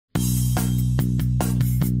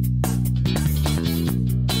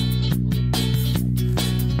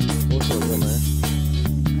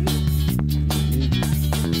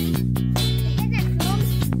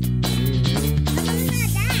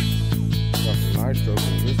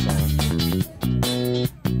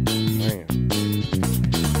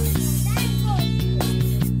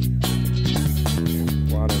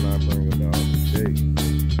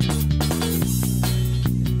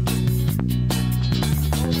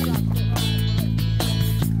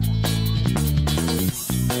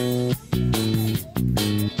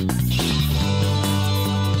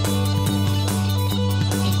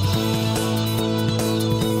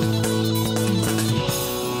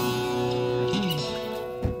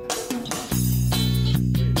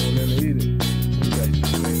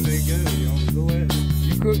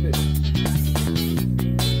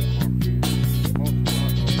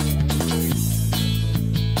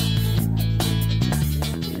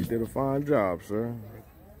did a fine job, sir.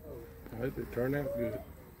 It turned out good.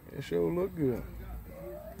 It sure looked good.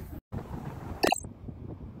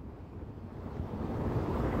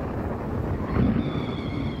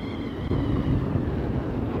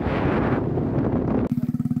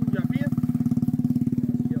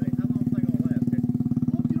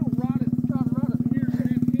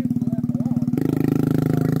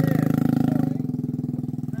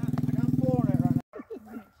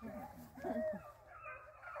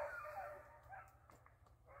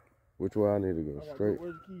 Which way I need to go? Straight.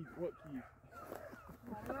 Where's the keys? What keys?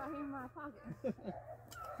 Right here in my pocket.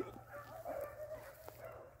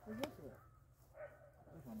 Where's this one?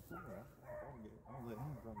 That's on the floor. I'll let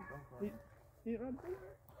him run the boat. He run the boat?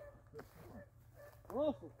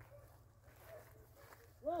 Russell.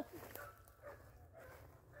 Russell.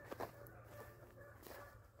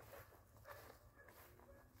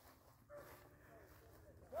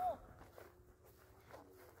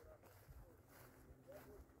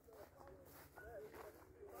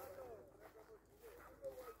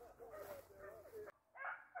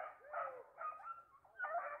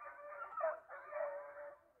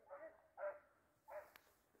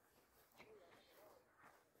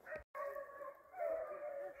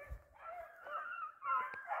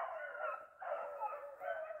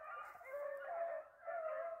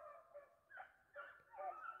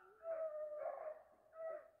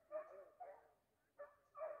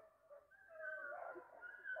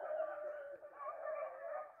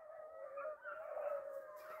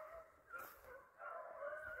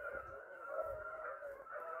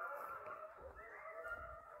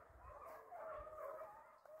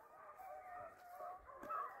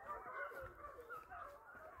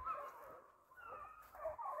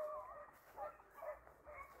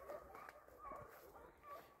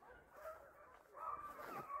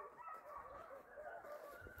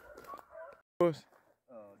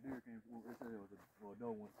 Deer came through. They said it was a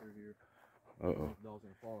dog went through here. Uh-oh. Dog's in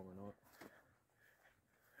the farm or not.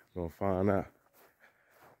 Gonna find out.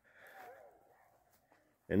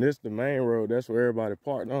 And this the main road. That's where everybody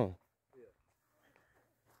parked on. Yeah.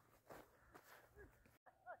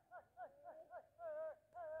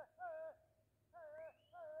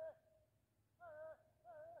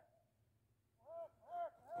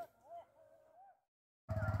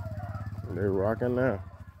 They're rocking now.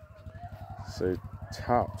 Say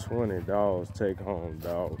top 20 dogs take home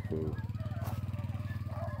dog food.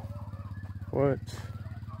 What?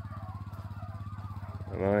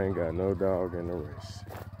 And I ain't got no dog in the race.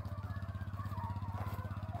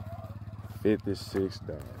 56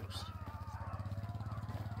 dogs.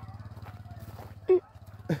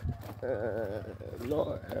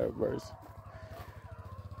 Lord have mercy.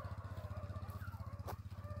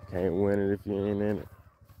 Can't win it if you ain't in it.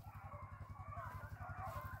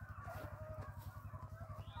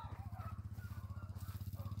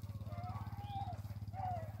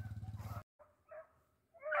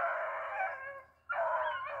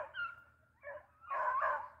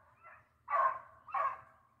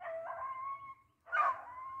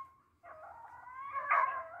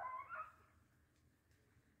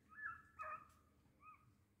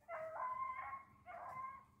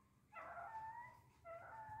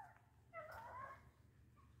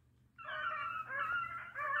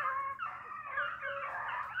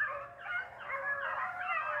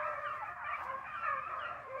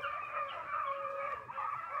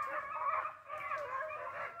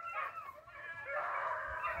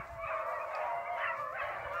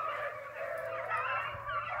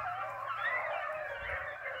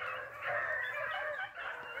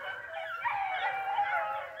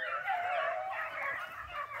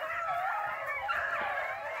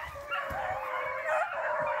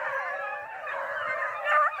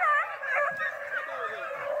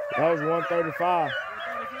 That was 135. 135?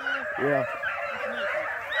 Yeah. What's the next one?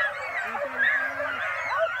 135,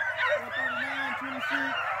 139,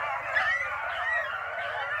 26.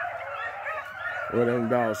 With them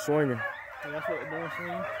dogs swinging. Yeah, that's what the door's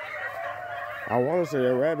swinging. I want to say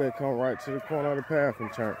that rabbit come right to the corner of the path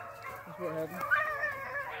and turn. That's what happened.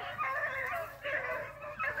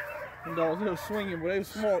 Them dogs, they were swinging, but they were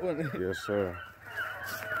smart, wasn't they? Yes, sir.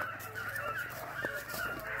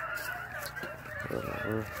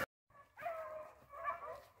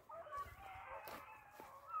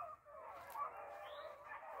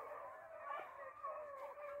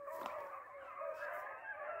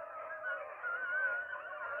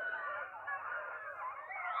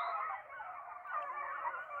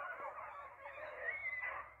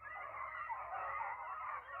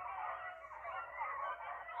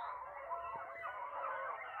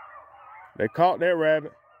 They caught that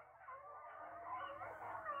rabbit.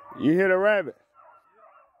 You hit a rabbit.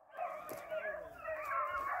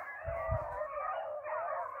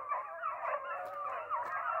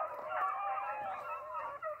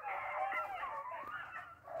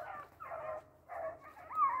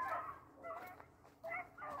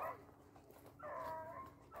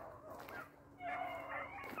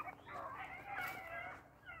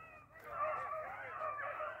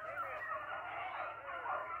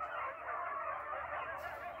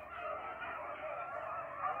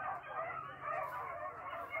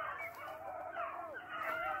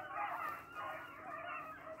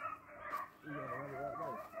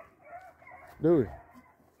 Do we?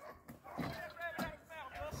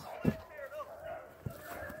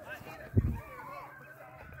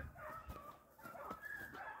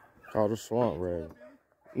 Oh, the swamp rabbit.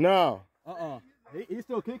 No. He's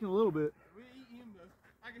still kicking a little bit. We eat him though.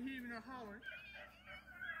 I can hear him in there hollering.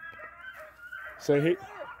 Say he.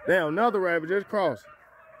 Damn, another rabbit just crossed.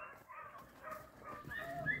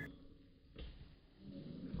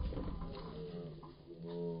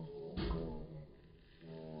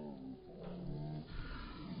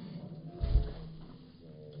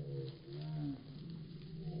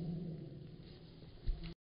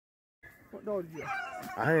 What dog did you have?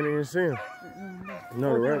 I ain't even seen him.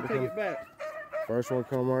 Another rabbit Take come. it back. First one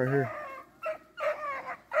come right here.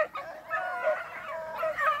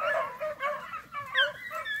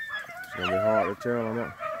 It's gonna be hard to tell on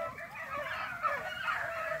that.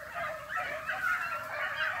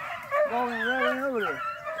 Dog and rabbit ain't over there.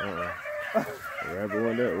 The rabbit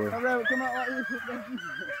went that way. That rabbit come out like this.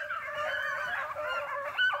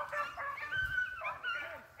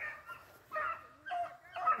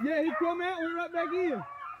 Yeah, he come out and went right back in.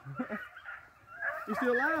 You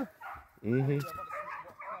still alive? Mm-hmm. He ain't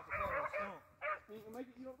gonna make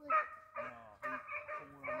it, you don't think?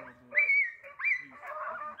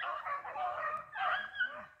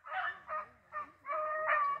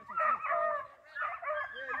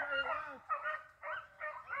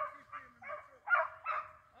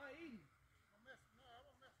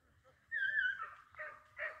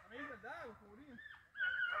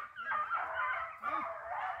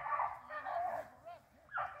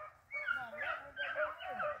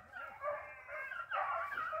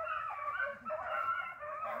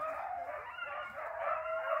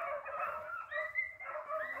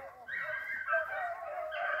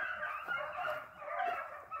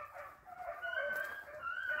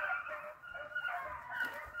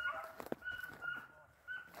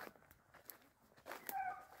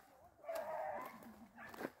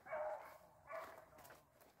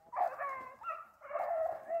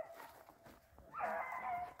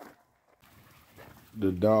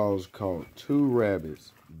 The dogs caught 2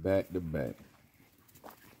 rabbits back to back.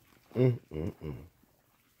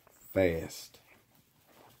 Fast.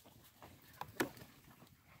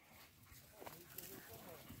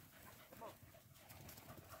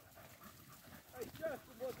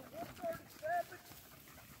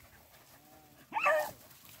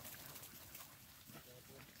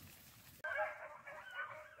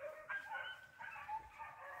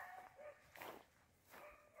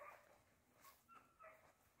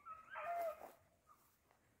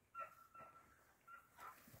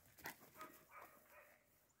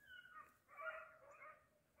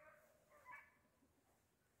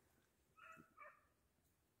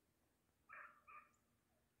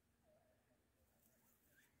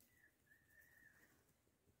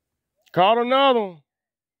 Caught another one.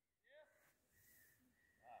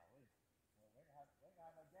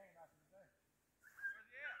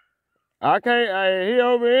 I can't, he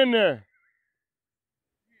over in there.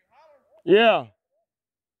 Yeah.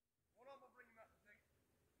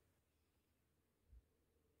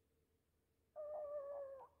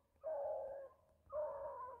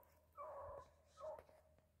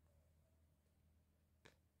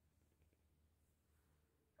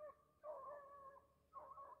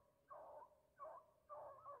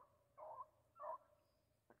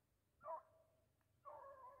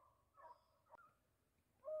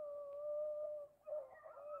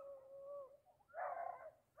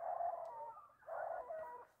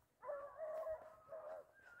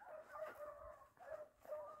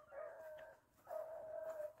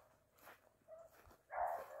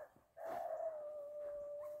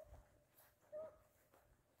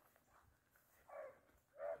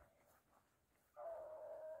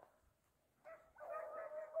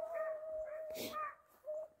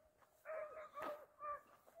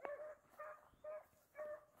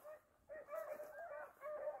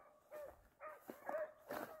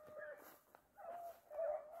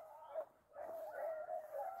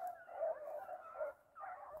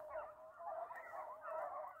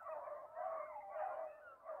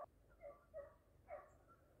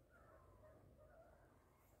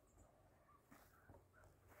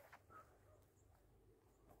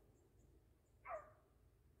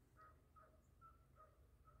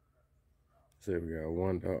 See, we got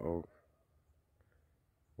one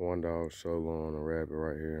dog solo on a rabbit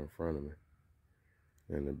right here in front of me.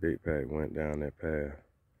 And the big pack went down that path.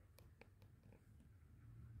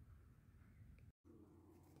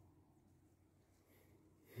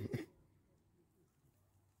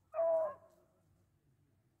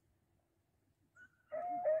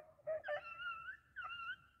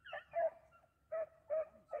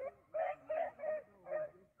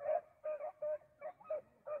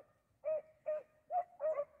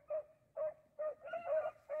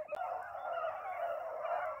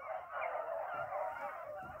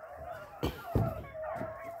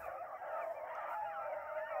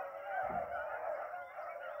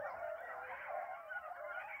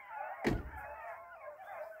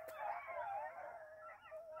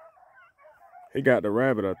 He got the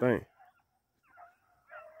rabbit, I think.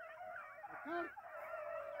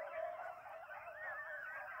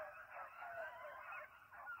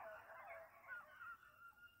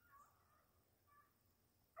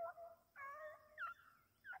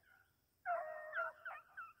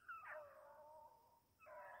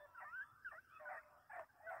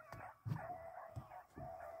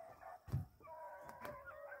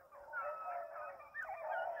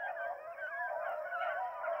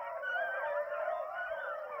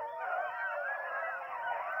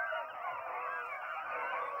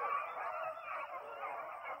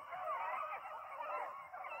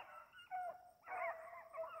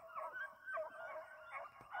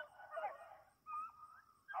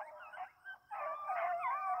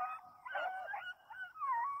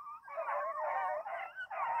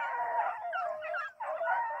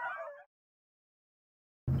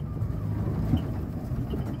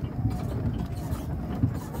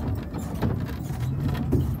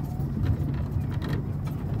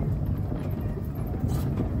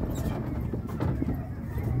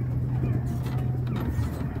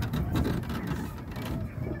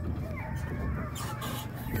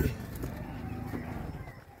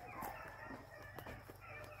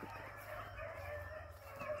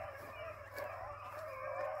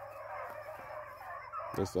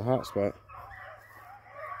 That's the hot spot.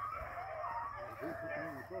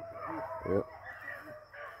 Yep.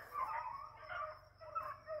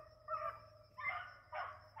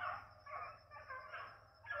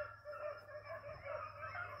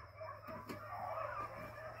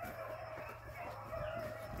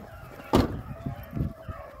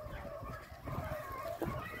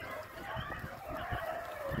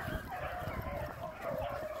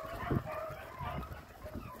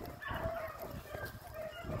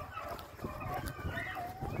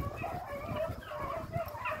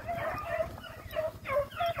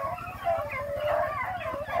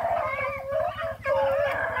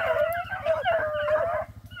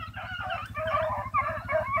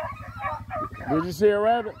 Did you see a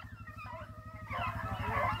rabbit?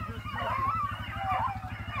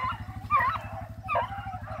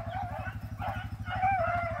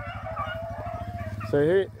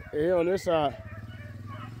 So he on this side.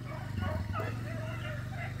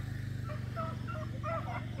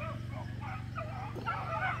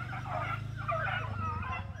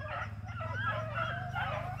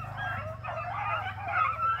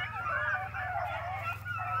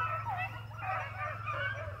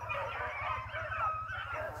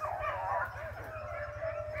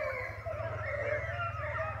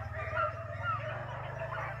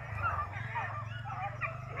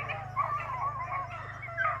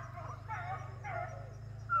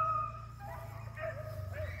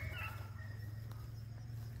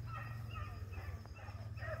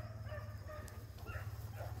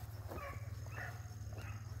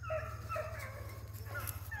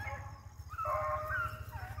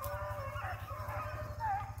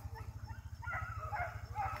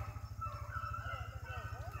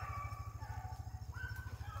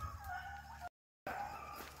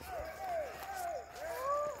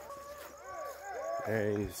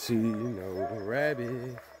 Ain't see no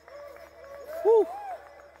rabbit. Woo.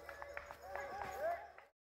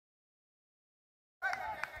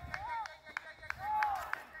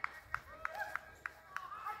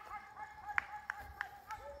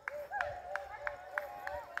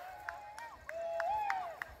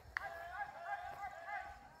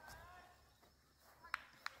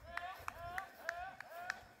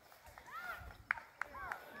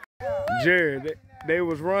 Jared, they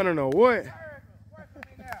was running a what?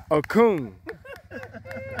 A coon.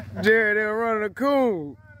 Jared, they were running a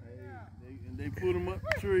coon. And they put him up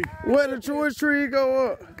the tree. Where the which tree go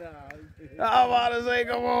up? I'm about to say,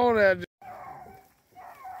 come on there.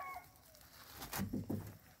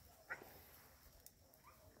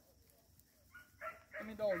 How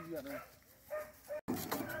many dogs you got there?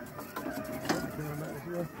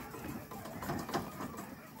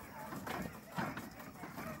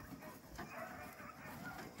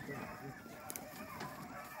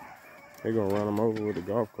 They gonna run them over with a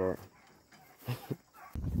golf cart.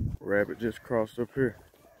 Rabbit just crossed up here.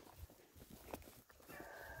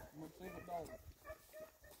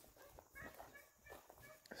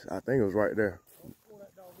 I think it was right there.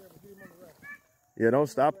 Yeah, don't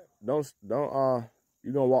stop. Don't.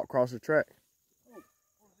 You gonna walk across the track?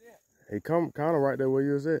 He come kind of right there where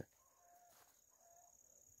you was at.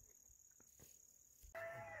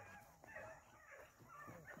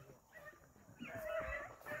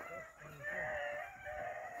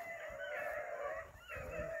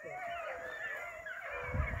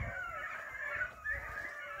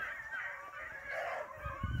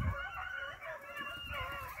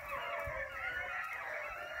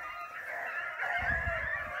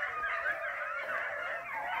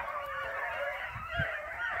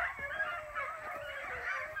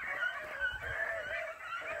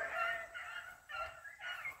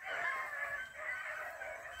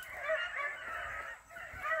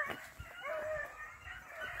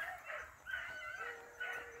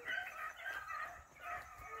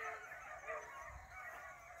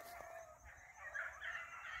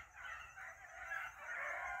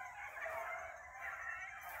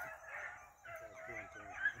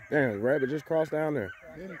 Damn, the rabbit just crossed down there.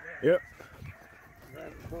 Yep.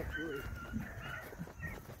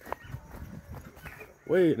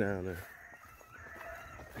 Way down there.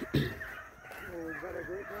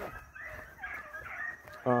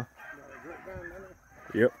 Huh?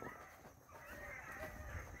 Yep.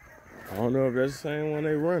 I don't know if that's the same one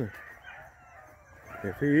they running.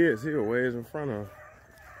 If he is, he'll ways in front of him.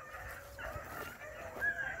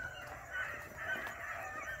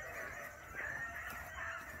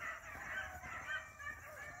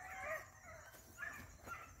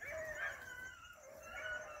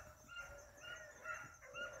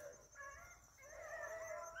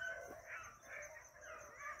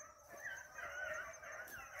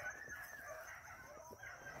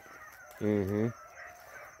 Mm-hmm.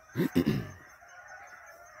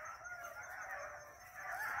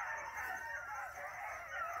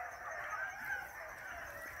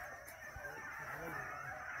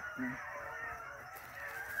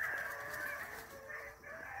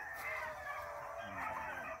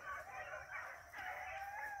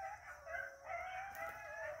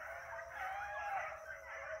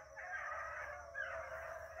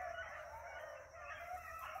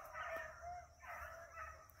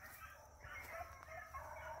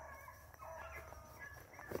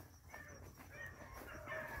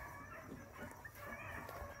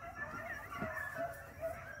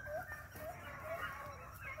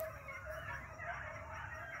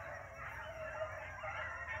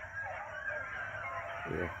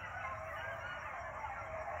 Yeah.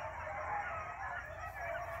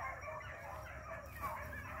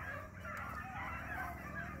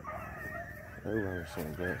 They running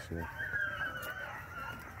some gas now.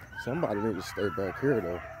 Somebody need to stay back here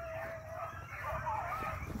though.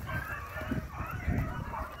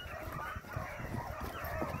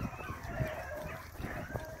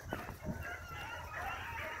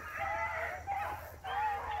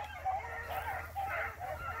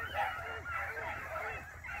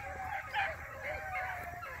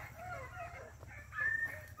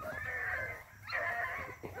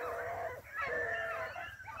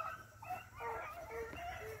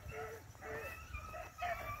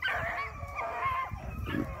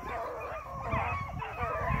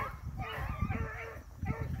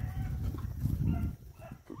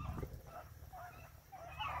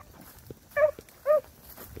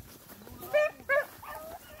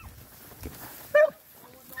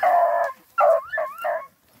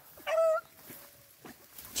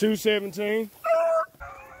 $2.17.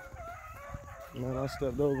 Man, I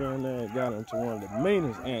stepped over in there and got into one of the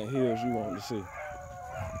meanest ant hills you want to see.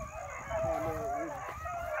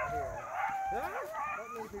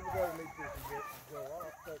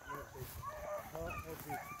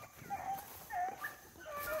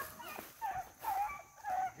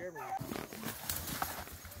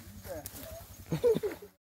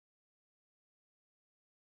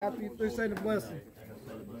 After you say the blessing.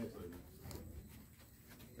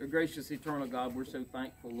 Our gracious, eternal God, we're so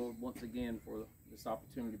thankful, Lord, once again for this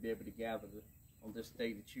opportunity to be able to gather on this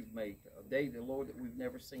day that you've made. A day, the Lord, that we've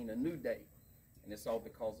never seen, a new day, and it's all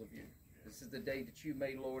because of you. This is the day that you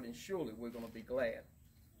made, Lord, and surely we're going to be glad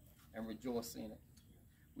and rejoice in it.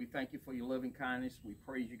 We thank you for your loving kindness. We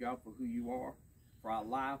praise you, God, for who you are, for our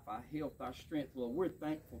life, our health, our strength. Lord, we're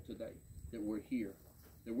thankful today that we're here,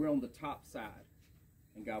 that we're on the top side.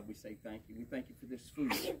 And God, we say thank you. We thank you for this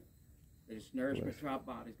food, that is nourishment to our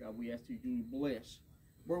bodies. God, we ask you to bless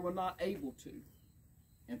where we're not able to.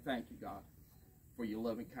 And thank you, God, for your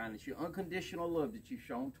loving kindness, your unconditional love that you've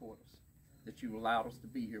shown toward us, that you allowed us to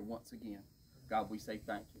be here once again. God, we say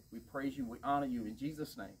thank you. We praise you. We honor you in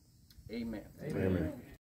Jesus' name. Amen. Amen. Amen.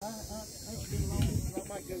 I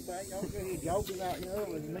might go back. Y'all go ahead. Y'all been out here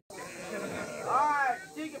early. All right,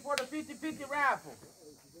 ticket for the 50-50 raffle.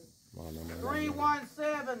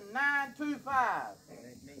 317925.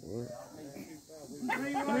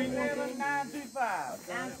 317925.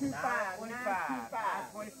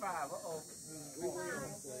 925. Uh-oh.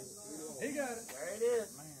 He got it. There it is.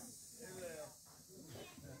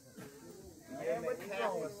 Yeah, but you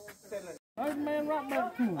going. There's a man right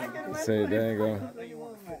back to him. Say dang go.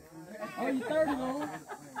 Oh, you 30, Lord.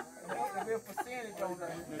 There'll be a percentage on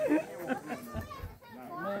that.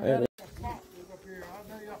 Hey, Up here. I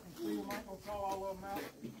know y'all can see them. I ain't gonna call all of them out.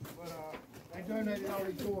 But they donated all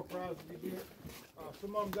these door prizes we did.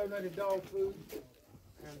 Some of them donated dog food.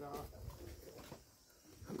 And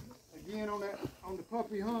again on the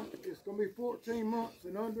puppy hunt, it's gonna be 14 months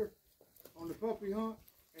and under on the puppy hunt,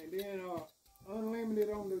 and then unlimited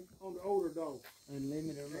on the older dogs.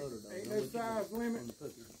 Unlimited on the older dogs. Ain't no size limit.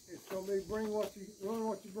 It's gonna be run what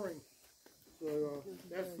you bring. So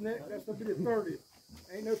that's gonna be the 30th.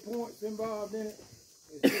 Ain't no points involved in it.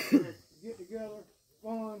 It's just a get together,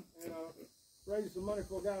 fun, and raise some money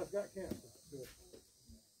for a guy that's got cancer.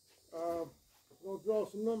 I'm going to draw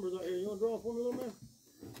some numbers out here. You want to draw for me, little man?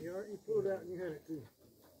 You pull it out and you hand it to me.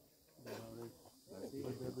 Okay, let's see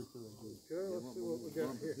what we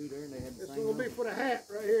got here. This one will be for the hat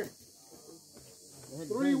right here.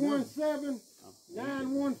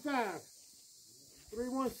 317-915.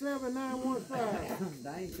 317-915.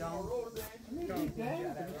 Dang, Sean.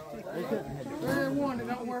 There one that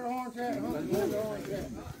don't wear the orange hat. Wear the orange hat.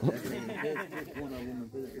 One of them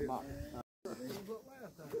and put it in the box.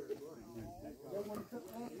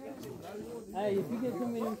 Hey, if you get too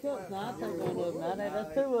many cups now, I'll take one of them. Now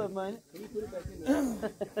that's two of them, ain't it?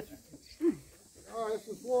 All right, this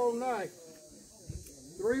is for night.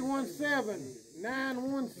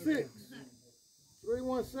 317-916.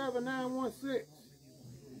 317-916.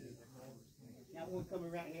 Got one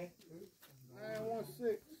coming right here.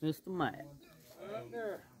 916. Mr. Matt. Right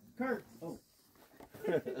there. Kurt. Oh.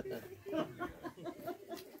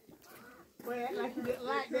 Well, like you didn't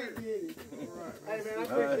like that, did you? Right. Hey, man, I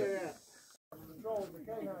appreciate that. Controls the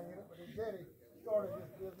canine unit, but his daddy started this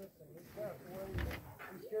business and he's passed away.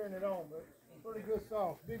 He's carrying it on, but pretty good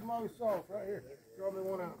sauce. Big Mo sauce right here. Draw me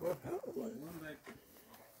one out, bro.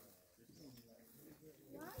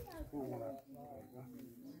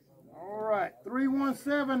 All right,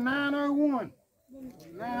 317-901.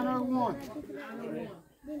 901.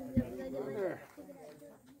 Right there.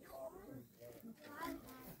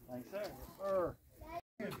 Thanks, sir. Sir.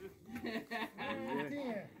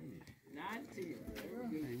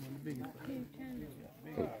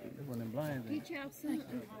 9. Get y'all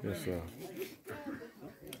something. Yes, sir.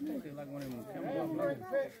 Like one of them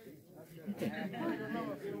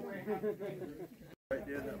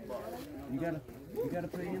You gotta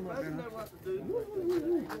put him up there.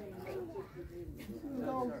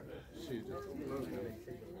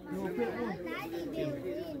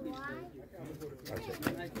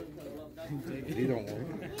 He don't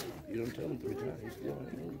want it. You don't tell him 3 times. He's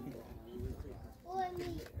going.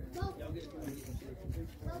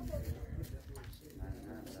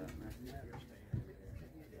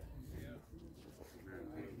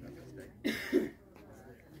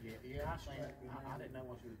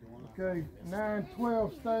 Okay,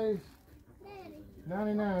 912 stays.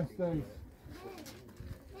 99 stays.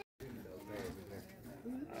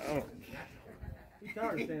 He's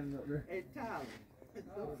tired of standing up there. Hey, Tyler.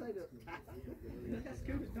 Don't say that. That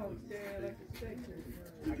Scooter don't stand like a spectre.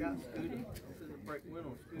 I got Scooter. This is a break win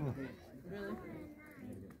on Scooter. Really?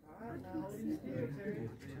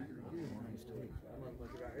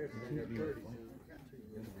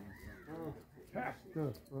 Pass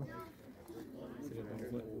stuff, bro.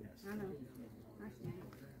 I know.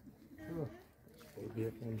 He'll be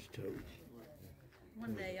up on his toes.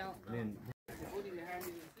 One day y'all.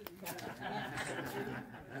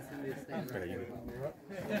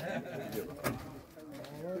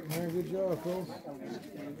 Alright, man, good job, folks.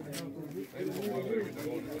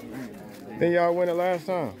 Think y'all win it last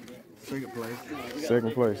time? Second place.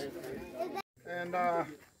 Second place. And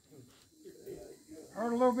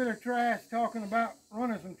heard a little bit of trash talking about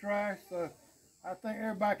running some trash, so I think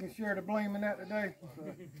everybody can share the blame in that today. So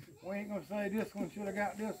we ain't gonna say this one should have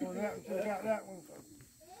got this one, that one should have got that one. So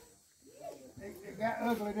it got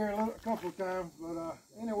ugly there a couple of times, but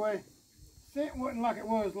anyway, scent wasn't like it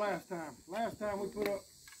was last time. Last time we put up,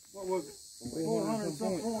 what was it, 400 and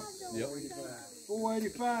some points? Yep.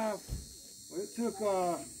 485. Well, it took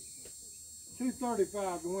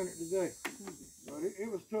 235 to win it today. But it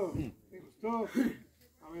was tough. It was tough.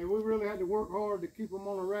 I mean, we really had to work hard to keep them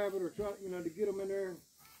on a rabbit or try, to get them in there.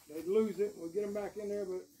 They'd lose it. We'll get them back in there,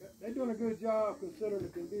 but they're doing a good job considering the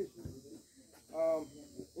conditions.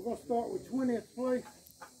 We're going to start with 20th place.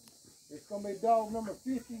 It's going to be dog number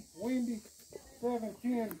 50, Wendy,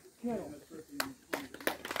 710 Kennels.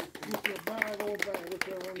 Get your bag or bag,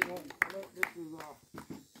 whichever one you want. This is, all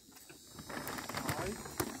right.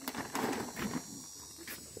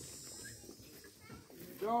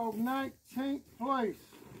 Dog 19th place.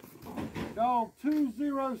 Dog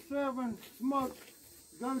 207 Smoke,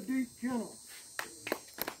 Go Deep Kennel.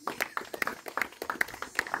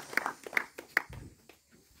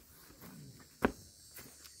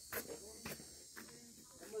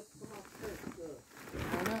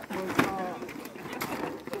 And that was,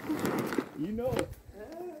 You know it.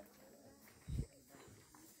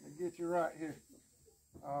 I'll get you right here.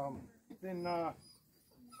 Then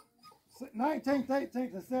 19th, 18th,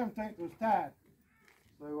 and 17th was tied.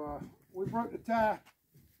 So we broke the tie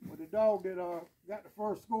with the dog that got the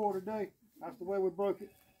first score today. That's the way we broke it.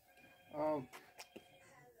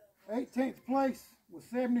 18th place was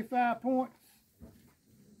 75 points.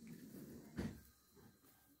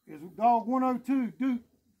 is Dawg 102, Duke,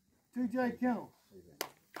 TJ Kennels.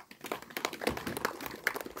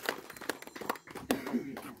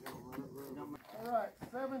 All right,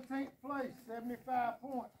 17th place, 75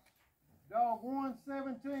 points. Dawg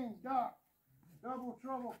 117, Dawg, Double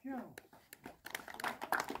Trouble Kennels.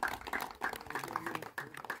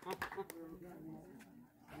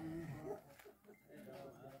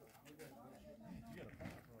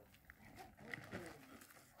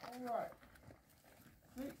 All right,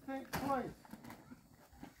 16th place,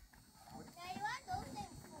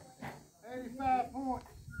 85 points.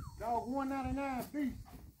 Dawg 199, Beast,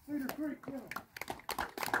 Cedar Creek Kennels.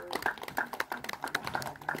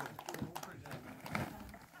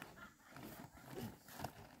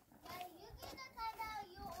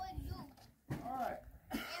 All right,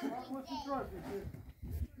 what's the trophy here?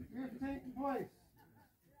 15th place,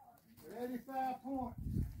 85 points.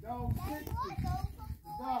 Dawg 60,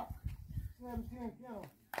 Dawg 17 Kennels.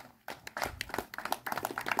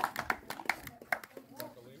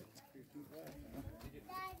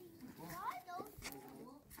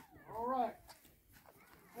 All right,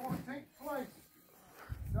 14th place,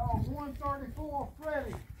 Dawg 134,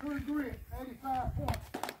 Freddie, True Grit, 85 points.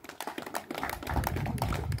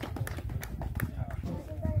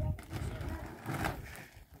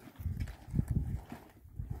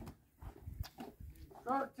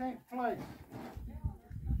 Place,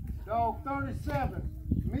 Dawg 37,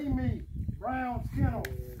 Mimi, Brown's Kennel,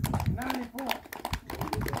 90 points.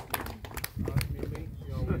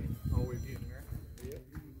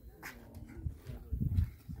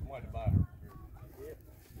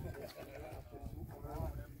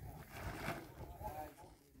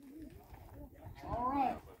 All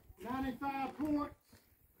right, 95 points,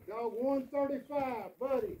 Dawg 135,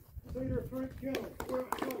 Buddy, Cedar Creek Kennel, 12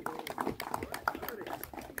 points.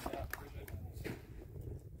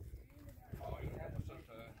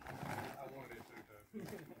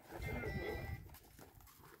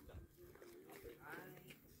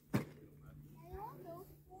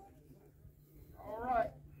 All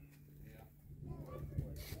right.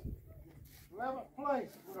 11th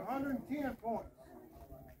place with 110 points.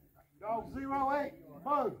 Dawg 08,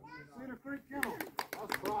 Bo, Cedar Creek Kennel.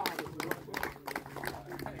 That's pride.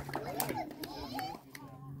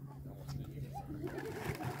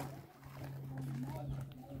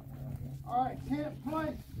 All right, 10th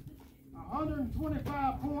place,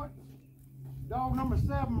 125 points. Dawg number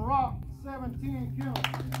 7, Rock, 17 Kennels.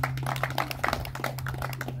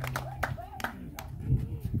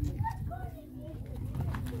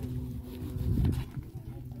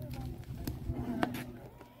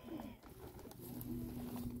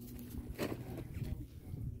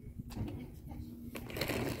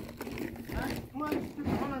 Next place,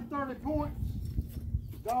 230 points.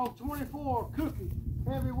 Dawg 24, Cookie,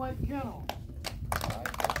 Heavyweight Kennel.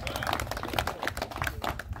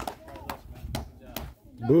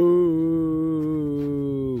 Boo!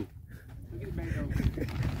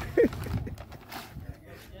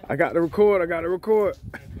 I got to record.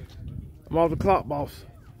 I'm off the clock, boss.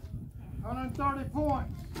 130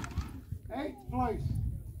 points. 8th place,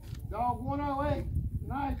 Dawg 108,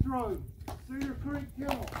 Nitro, Cedar Creek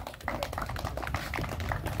Kennel.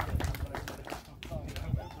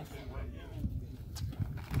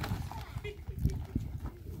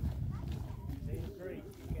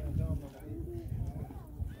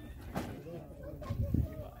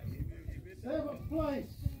 Seventh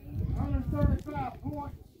place, 135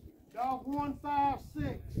 points, Dawg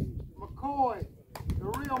 156, McCoy, the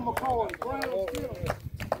real McCoy, Brown Kennel.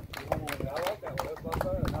 I like that one. That's my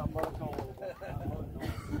son. Not personal.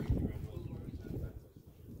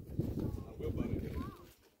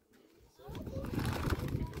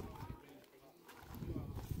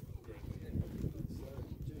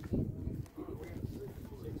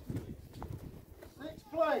 Sixth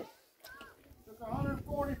place, took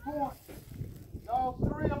 140 points, Dawg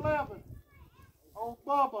 311, Old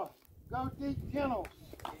Bubba, Go Deep Kennels.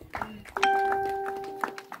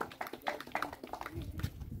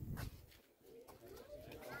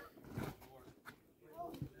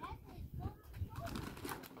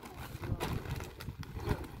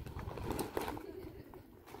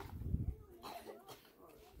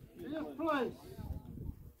 Fifth place,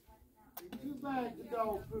 2 bags of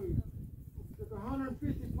dog food, took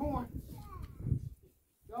 150 points.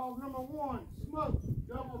 Dawg number 1, Smoke,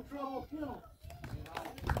 Double Trouble Kennels.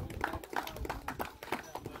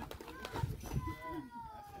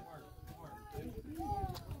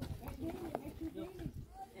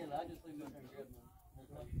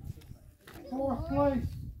 Fourth place,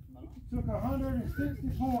 took 160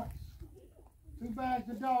 points. 2 bags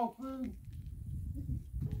of dog food,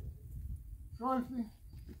 trophy,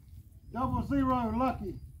 00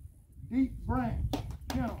 Lucky, Deep Branch,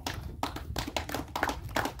 Kennels.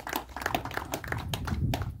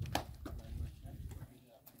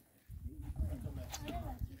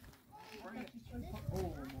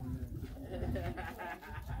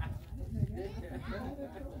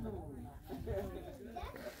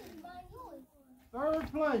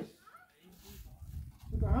 Third place,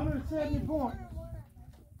 with 170 points.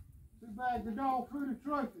 2 bags of dog food and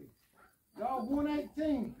trophy. Dawg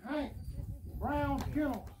 118, Hank, Brown's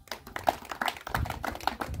Kennels.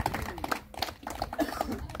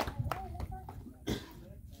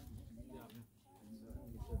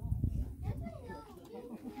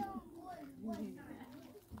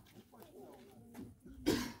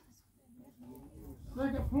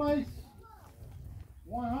 Second place,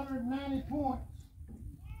 190 points.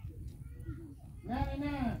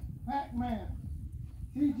 99, Pac-Man,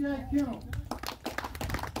 TJ Kennels.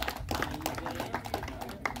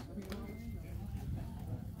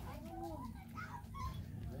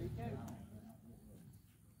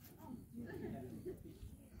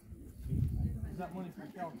 Is that money from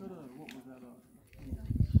Calcutta or what was that?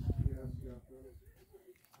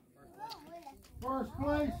 First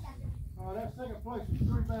place, that second place was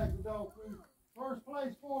 3 bags of dog food. First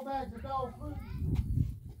place, 4 bags of dog food.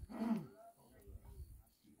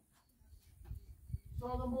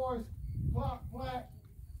 Southern Boys Clock Plaque,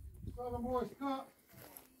 Southern Boys Cup,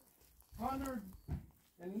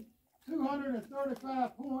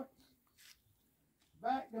 235 points.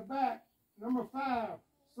 Back to back, number 5,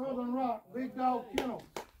 Southern Rock, Big Dog Kennels.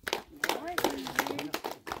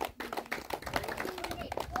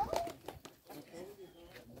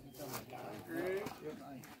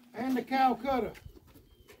 And the Calcutta.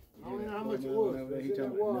 I don't know how much it was. It's in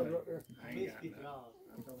that water right there.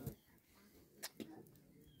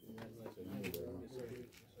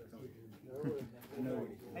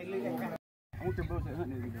 Hey, look at that. I want your boat that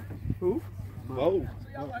hunting every day. Who? Bo.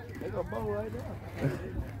 They got a bow right there.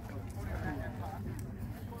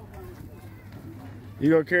 You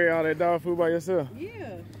gonna carry all that dog food by yourself?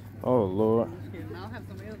 Yeah. Oh Lord. I'll have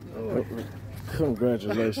somebody else do it.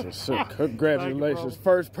 Congratulations, sir. Congratulations.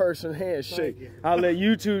 First person handshake. I'll let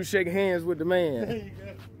you two shake hands with the man.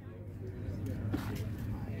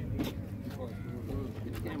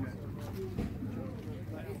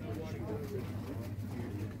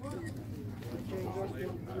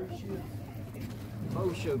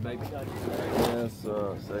 Bow show, baby. Yes,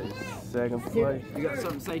 say second place. You got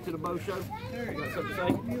something to say to the bow show? You got something to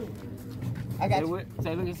say? I got you.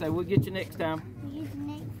 Say, look and say, we'll get you next time.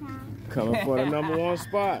 Coming for the #1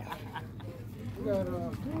 spot.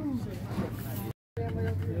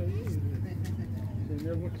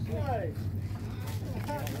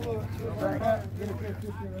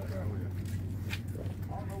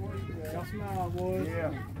 Y'all smile, boys. Yeah.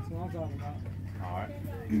 That's what I'm talking about. All right.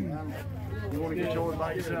 You want to get yours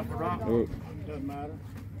by yourself or not? Doesn't matter.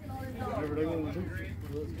 Whatever they want to do.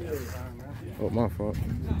 Let's do it. Oh, my fault.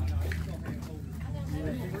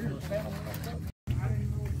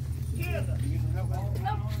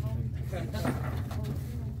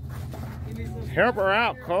 Help her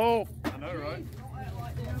out, Cole. I know, right?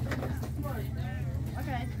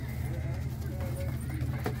 Okay.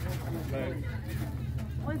 Hey,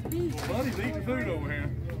 What's beef? Buddy's eating food over here.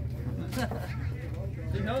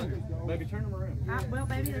 He hungry. Maybe turn him around. Well,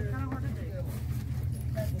 baby, that's kind of hard to do.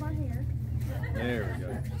 That's my hair. There we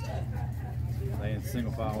go. They in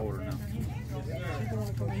single file order now.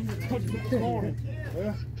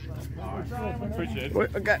 Yeah. All right. Appreciate it.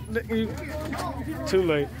 Wait, I got you. Too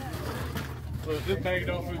late. Look, this bag of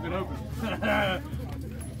dog food's been open.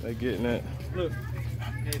 They getting that. Look.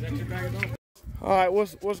 Hey, that's your bag of dog food. All right,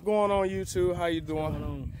 what's going on, you two? How you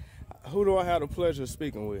doing? Who do I have the pleasure of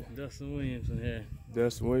speaking with? Dustin Williamson here.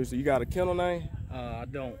 Dustin Williamson. You got a kennel name? I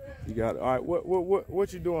don't. You got it. All right.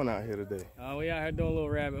 What you doing out here today? We out here doing a little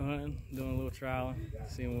rabbit hunting, doing a little trialing,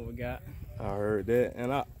 seeing what we got. I heard that.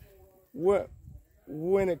 And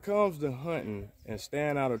when it comes to hunting and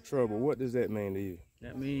staying out of trouble, what does that mean to you?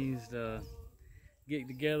 That means to get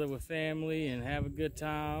together with family and have a good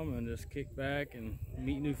time and just kick back and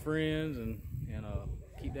meet new friends and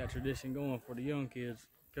keep that tradition going for the young kids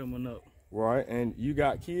coming up. Right. And you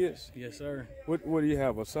got kids? Yes, sir. What do you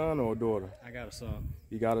have, a son or a daughter? I got a son.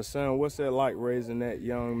 You got a son. What's that like raising that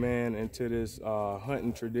young man into this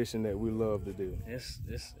hunting tradition that we love to do? It's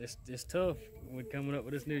tough with coming up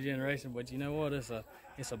with this new generation, but you know what? It's a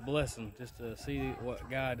blessing just to see what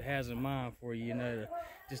God has in mind for you.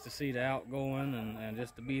 Just to see the outgoing and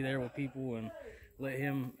just to be there with people and let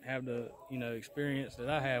him have the experience that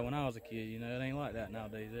I had when I was a kid. It ain't like that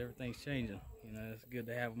nowadays. Everything's changing. It's good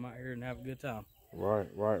to have them out here and have a good time.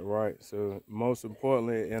 Right. So most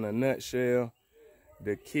importantly, in a nutshell,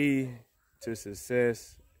 the key to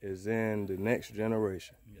success is in the next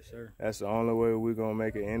generation. Yes, sir. That's the only way we're gonna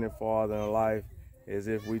make it any farther in life, is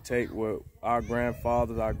if we take what our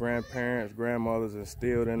grandfathers, our grandparents, grandmothers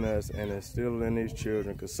instilled in us and instill it in these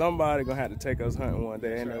children. Cause somebody gonna have to take us hunting one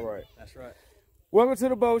day, ain't that right? That's right. Welcome to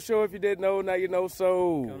the Boat Show. If you didn't know, now you know.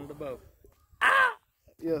 So Come to the boat.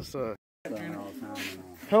 yes, sir.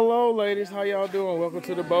 Hello, ladies. How y'all doing? Welcome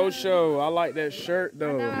to the Boat Show. I like that shirt,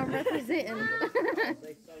 though. I'm representing.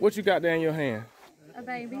 What you got there in your hand? A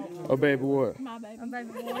baby. A baby what? My baby. A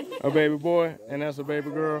baby boy. A baby boy, and that's a baby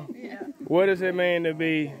girl? Yeah. What does it mean to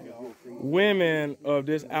be women of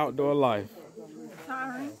this outdoor life?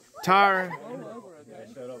 Tiring. Tiring?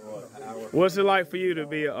 What's it like for you to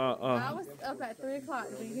be I was up at 3 o'clock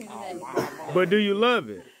to be here today. But do you love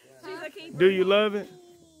it? She's a keeper. Do you love it?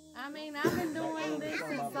 I mean, I've been doing this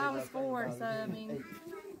since I was 4, so I mean,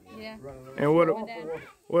 yeah. And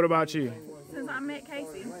what about you? Since I met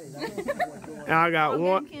Casey. And I got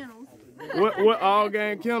one. Kennels. What all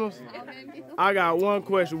game kennels? All game Kennels. I got one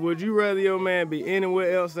question. Would you rather your man be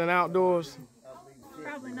anywhere else than outdoors?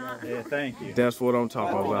 Probably not. Yeah, thank you. That's what I'm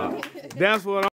talking about. That's what